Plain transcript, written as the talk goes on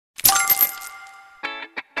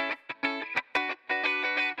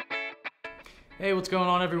Hey, what's going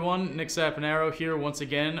on everyone? Nick Saponaro here once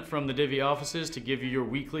again from the Divi offices to give you your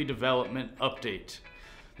weekly development update.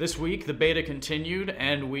 This week, the beta continued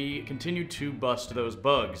and we continued to bust those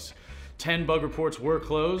bugs. 10 bug reports were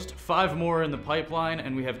closed, 5 more in the pipeline,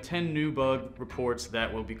 and we have 10 new bug reports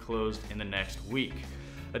that will be closed in the next week.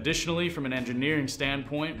 Additionally, from an engineering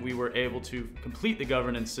standpoint, we were able to complete the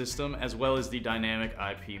governance system as well as the dynamic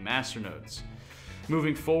IP masternodes.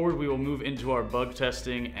 Moving forward, we will move into our bug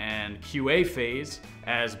testing and QA phase,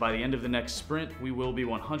 as by the end of the next sprint, we will be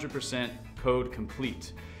 100% code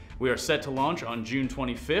complete. We are set to launch on June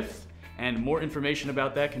 25th, and more information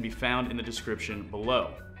about that can be found in the description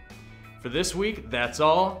below. For this week, that's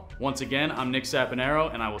all. Once again, I'm Nick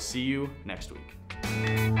Saponaro, and I will see you next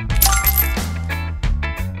week.